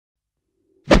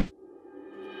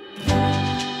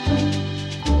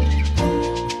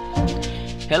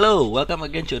Hello, welcome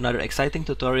again to another exciting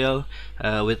tutorial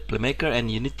with Playmaker and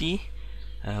Unity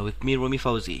with me, Romi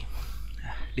Fauzi.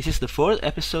 This is the fourth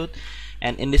episode,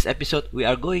 and in this episode we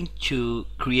are going to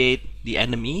create the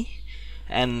enemy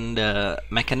and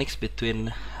mechanics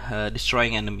between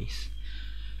destroying enemies.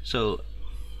 So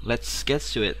let's get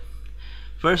to it.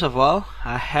 First of all,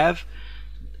 I have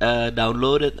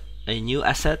downloaded a new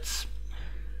assets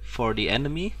for the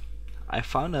enemy. I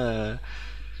found a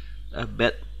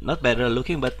not better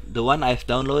looking, but the one I've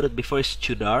downloaded before is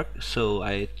too dark, so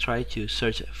I try to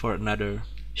search for another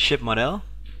ship model,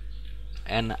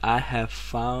 and I have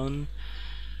found,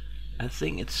 I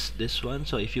think it's this one.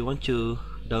 So if you want to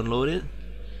download it,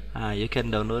 you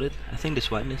can download it. I think this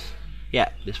one is, yeah,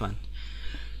 this one.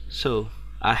 So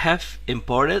I have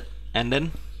imported, and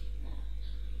then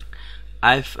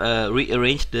I've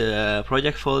rearranged the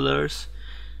project folders.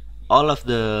 All of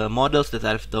the models that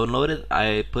I've downloaded,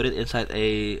 I put it inside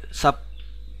a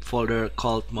subfolder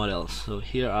called models. So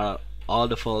here are all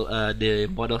the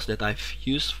models that I've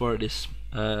used for this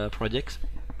project.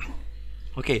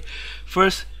 Okay,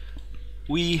 first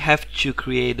we have to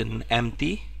create an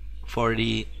empty for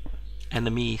the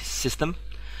enemy system.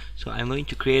 So I'm going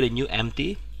to create a new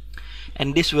empty,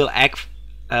 and this will act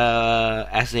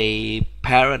as a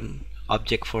parent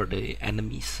object for the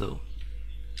enemy. So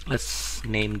let's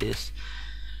name this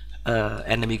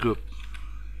enemy group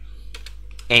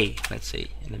A. Let's say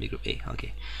enemy group A.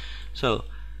 Okay, so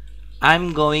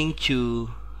I'm going to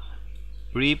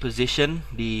reposition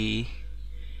the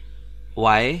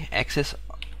y-axis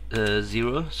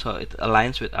 0, so it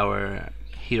aligns with our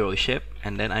hero ship,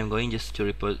 and then I'm going just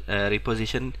to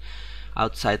reposition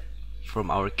outside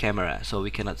from our camera so we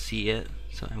cannot see it.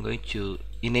 So I'm going to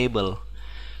enable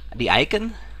the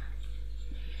icon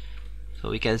so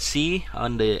we can see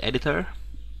on the editor.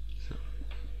 So,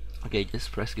 okay,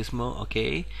 just press gizmo.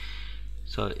 Okay,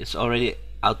 so it's already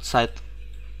outside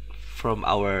from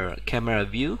our camera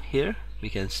view. Here we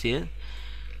can see it.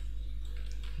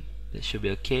 That should be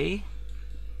okay.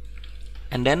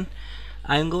 And then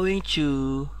I'm going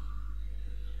to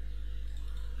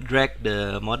drag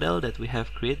the model that we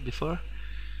have created before,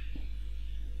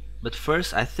 but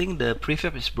first I think the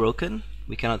prefab is broken.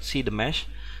 We cannot see the mesh.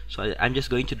 So I'm just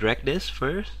going to drag this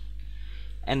first,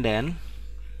 and then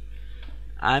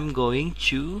I'm going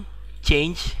to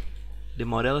change the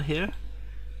model here.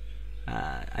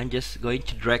 I'm just going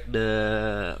to drag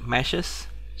the meshes.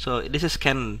 So this is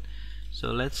Canon.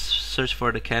 So let's search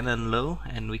for the Canon low,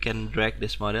 and we can drag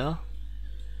this model.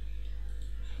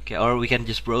 Okay, or we can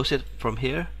just browse it from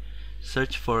here.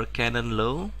 Search for Canon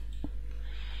low,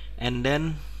 and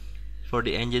then for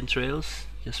the engine trails,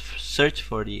 just search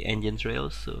for the engine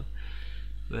trails. So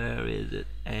where is it?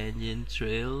 Engine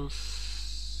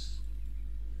trails.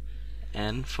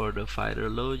 And for the fighter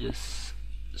low, just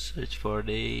search for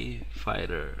the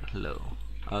fighter low.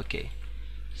 Okay,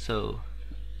 so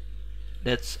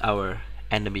that's our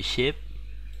enemy ship,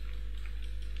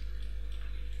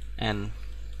 and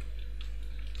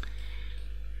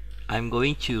I'm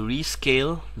going to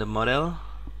rescale the model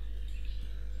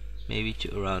maybe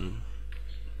to around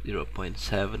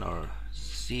 0.7 or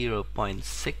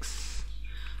 0.6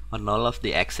 on all of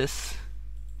the axes.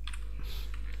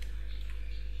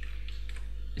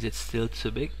 Is it still too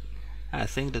big? I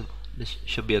think that this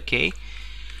should be okay.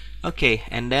 Okay,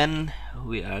 and then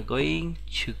we are going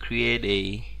to create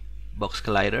a box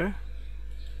collider,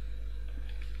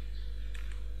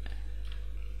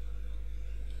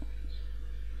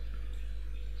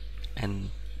 and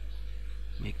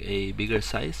make a bigger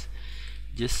size,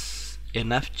 just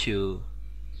enough to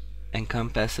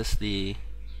encompasses the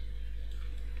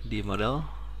model.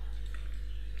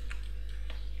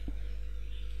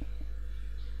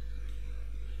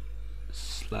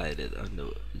 Slide it on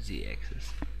the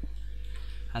z-axis.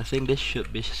 I think this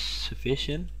should be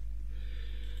sufficient,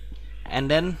 and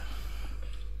then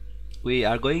we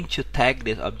are going to tag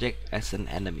this object as an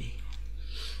enemy.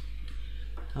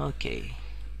 Okay,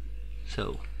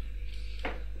 so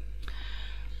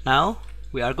now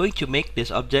we are going to make this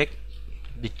object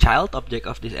the child object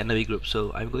of this enemy group.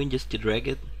 So I'm going just to drag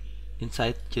it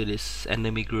inside to this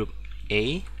enemy group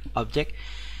A object,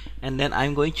 and then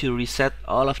I'm going to reset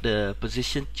all of the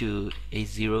position to a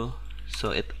 0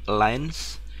 so it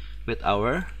aligns with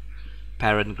our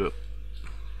parent group.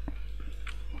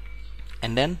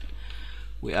 And then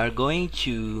we are going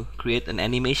to create an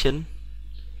animation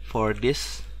for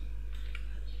this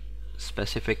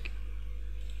specific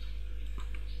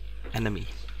enemy.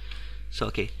 So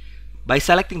okay, by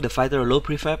selecting the fighter low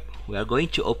prefab, we are going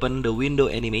to open the window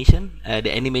animation,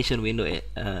 the animation window,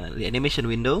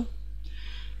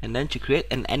 and then to create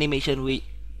an animation we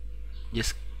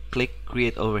just click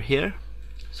create over here,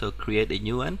 so create a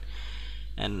new one,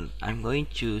 and I'm going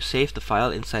to save the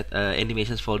file inside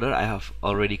animations folder I have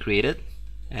already created,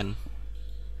 and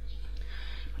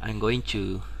I'm going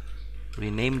to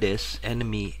rename this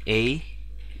enemy A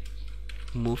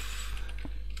move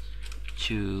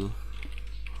to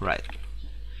right.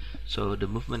 So the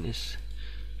movement is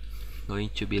going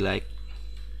to be like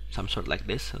some sort like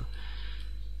this. So,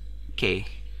 okay,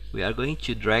 we are going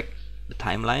to drag the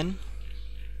timeline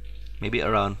maybe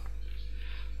around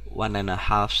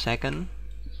 1.5 seconds,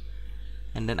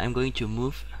 and then I'm going to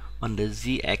move on the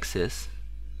z-axis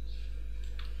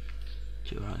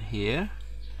to around here,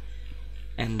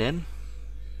 and then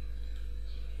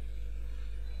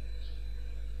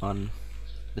on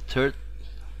the 3rd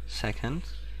second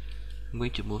I'm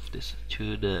going to move this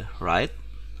to the right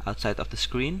outside of the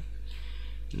screen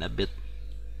and a bit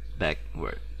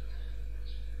backward,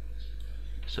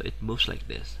 so it moves like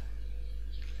this.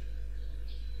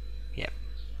 Yep,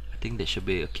 I think that should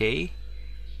be okay.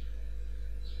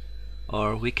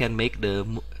 Or we can make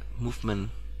the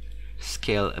movement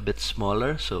scale a bit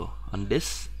smaller, so on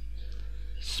this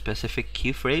specific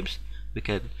keyframes we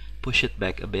can push it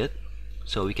back a bit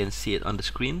so we can see it on the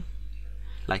screen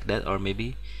like that, or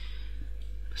maybe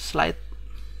slide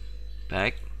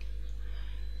back,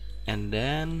 and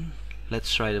then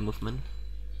let's try the movement.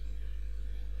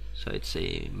 So it's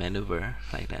a maneuver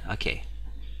like that. Okay,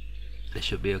 that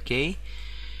should be okay.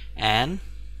 And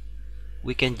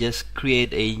we can just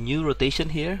create a new rotation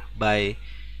here by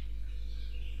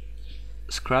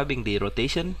scrubbing the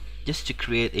rotation just to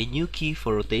create a new key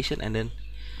for rotation, and then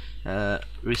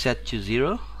reset to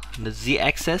 0. The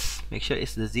z-axis, make sure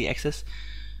it's the z-axis,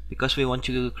 because we want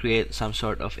to create some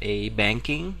sort of a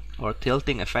banking or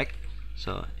tilting effect.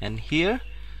 So, and here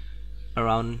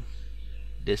around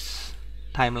this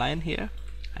timeline here,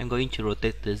 I'm going to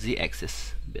rotate the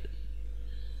z-axis a bit.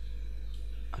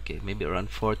 Okay, maybe around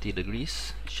 40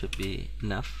 degrees should be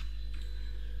enough.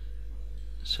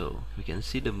 So we can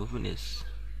see the movement is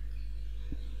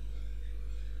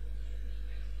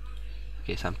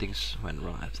okay. Something's went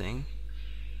wrong, I think.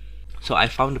 So I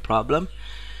found the problem.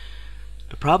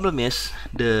 The problem is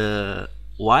the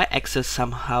y-axis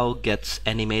somehow gets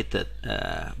animated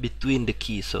between the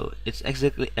keys. So it's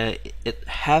exactly it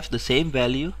have the same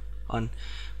value on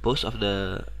both of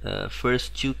the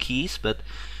first 2 keys, but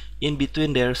in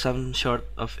between there's some sort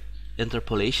of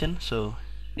interpolation, so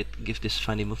it gives this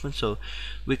funny movement. So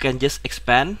we can just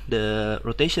expand the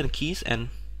rotation keys, and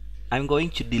I'm going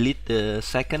to delete the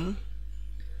 2nd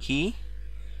key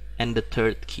and the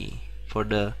 3rd key for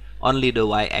the only the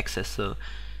y-axis. So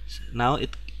now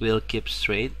it will keep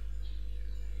straight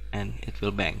and it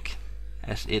will bank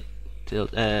as it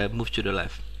moves to the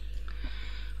left.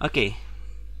 Okay,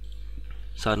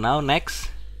 so now next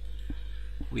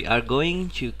we are going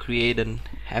to create an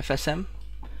FSM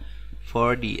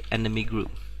for the enemy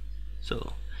group.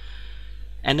 So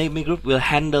enemy group will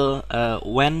handle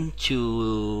when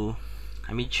to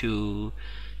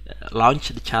launch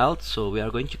the child. So we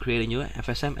are going to create a new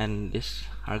FSM, and this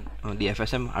the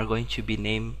FSM are going to be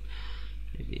named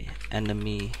maybe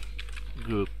enemy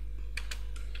group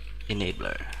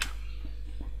enabler.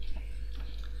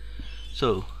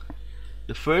 So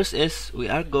the first is we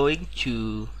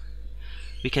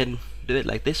can do it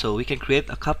like this. So we can create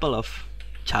a couple of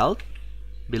child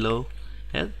below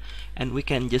it, and we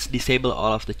can just disable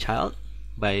all of the child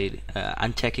by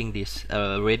unchecking this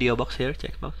radio box here,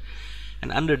 checkbox.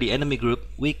 And under the enemy group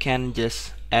we can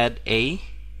just add a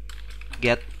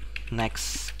get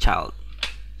next child,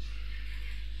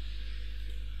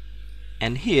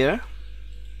 and here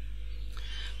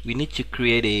we need to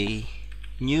create a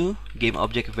new game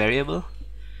object variable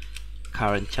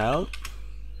current child,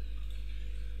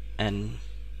 and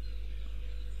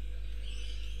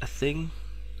I think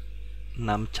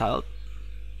num child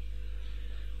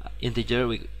integer.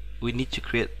 We need to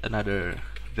create another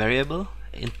variable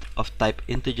of type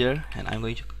integer, and I'm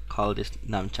going to call this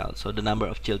num child, so the number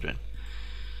of children.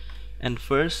 And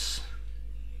first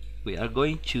we are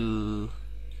going to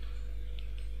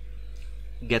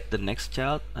get the next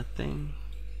child, I think,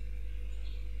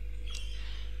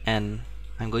 and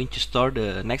I'm going to store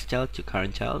the next child to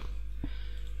current child,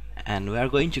 and we are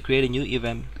going to create a new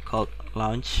event called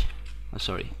launch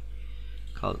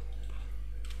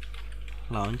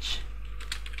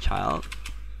child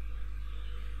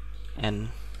and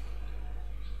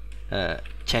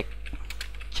check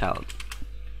child.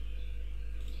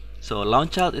 So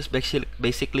launch child is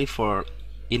basically for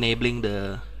enabling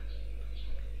the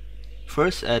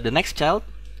first the next child,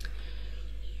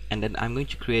 and then I'm going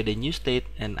to create a new state,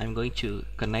 and I'm going to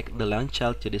connect the launch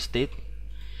child to the state.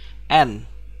 And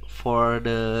for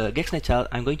the GexNet child,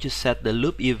 I'm going to set the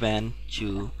loop event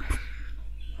to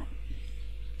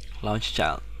launch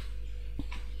child,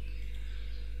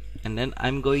 and then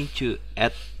I'm going to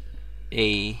add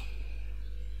a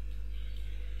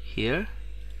here.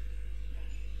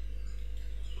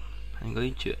 I'm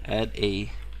going to add a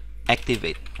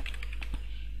activate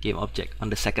game object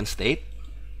on the second state,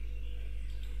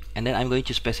 and then I'm going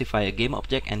to specify a game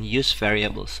object and use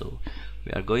variables. So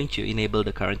we are going to enable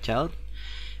the current child,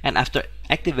 and after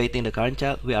activating the current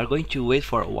child, we are going to wait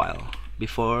for a while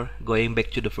before going back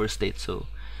to the first state. So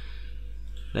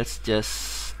let's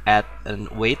just add a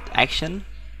wait action,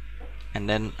 and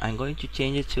then I'm going to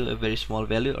change it to a very small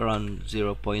value, around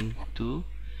 0.2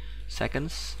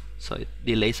 seconds, so it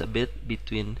delays a bit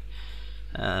between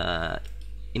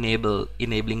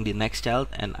enabling the next child.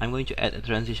 And I'm going to add a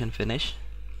transition finish,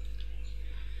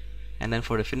 and then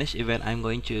for the finish event, I'm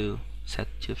going to set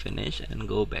to finish and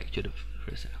go back to the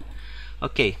first.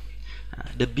 Okay,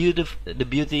 the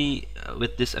beauty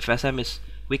with this FSM is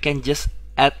we can just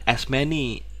add as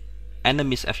many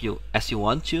enemies as you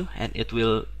want to, and it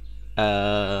will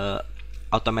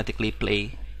automatically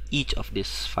play each of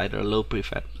these fighter low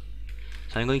prefab.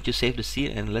 So I'm going to save the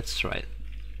scene and let's try it.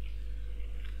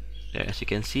 There, as you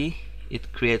can see,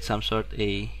 it creates some sort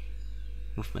a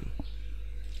movement.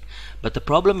 But the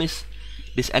problem is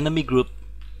this enemy group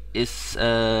is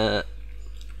not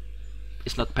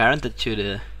parented to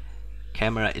the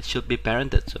camera. It should be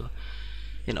parented. So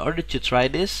in order to try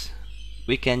this,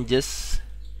 we can just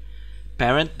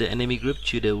parent the enemy group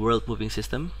to the world moving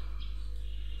system,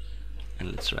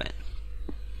 and let's try it.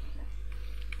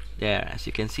 There, as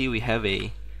you can see, we have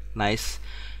a nice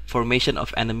formation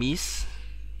of enemies,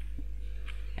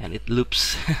 and it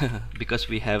loops because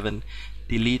we haven't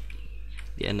deleted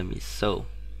the enemies. So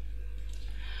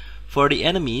for the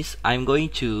enemies, I'm going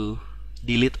to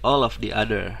delete all of the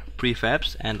other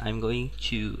prefabs, and I'm going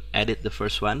to edit the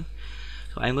first one.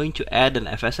 So I'm going to add an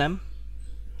FSM,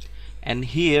 and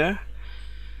here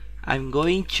I'm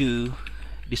going to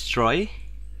destroy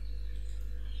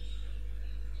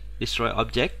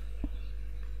object,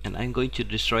 and I'm going to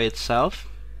destroy itself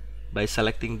by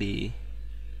selecting the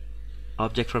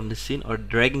object from the scene or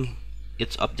dragging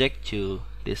its object to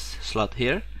this slot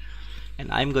here,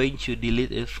 and I'm going to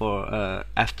delete it for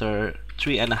after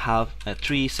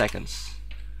 3 seconds.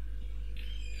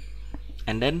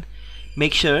 And then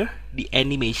make sure the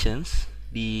animations,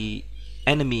 the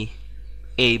enemy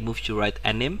A move to right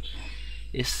anim,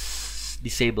 is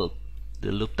disabled.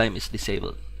 The loop time is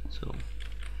disabled. So,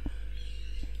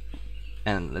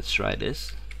 and let's try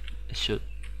this. It should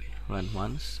run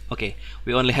once. Okay,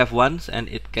 we only have once and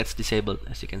it gets disabled,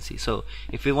 as you can see. So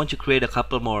if we want to create a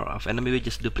couple more of enemy, we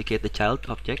just duplicate the child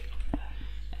object,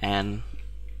 and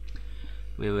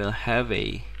we will have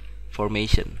a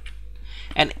formation.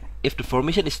 And if the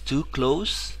formation is too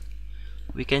close,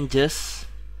 we can just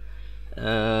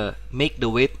make the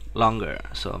wait longer,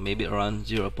 so maybe around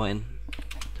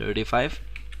 0.35,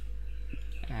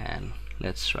 and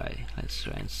let's try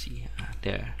and see.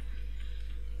 There,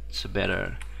 it's a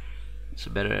better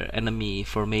enemy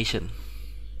formation.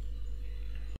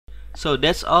 So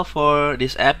that's all for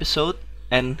this episode,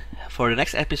 and for the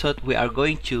next episode we are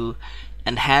going to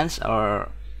enhance or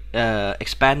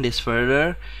expand this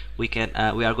further. We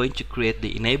are going to create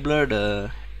the enabler,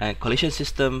 the collision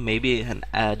system, maybe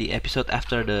the episode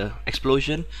after the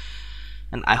explosion.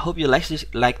 And I hope you like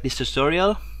this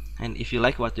tutorial, and if you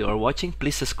like what you are watching,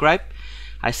 please subscribe.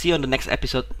 I see you on the next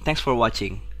episode. Thanks for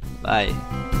watching. Bye.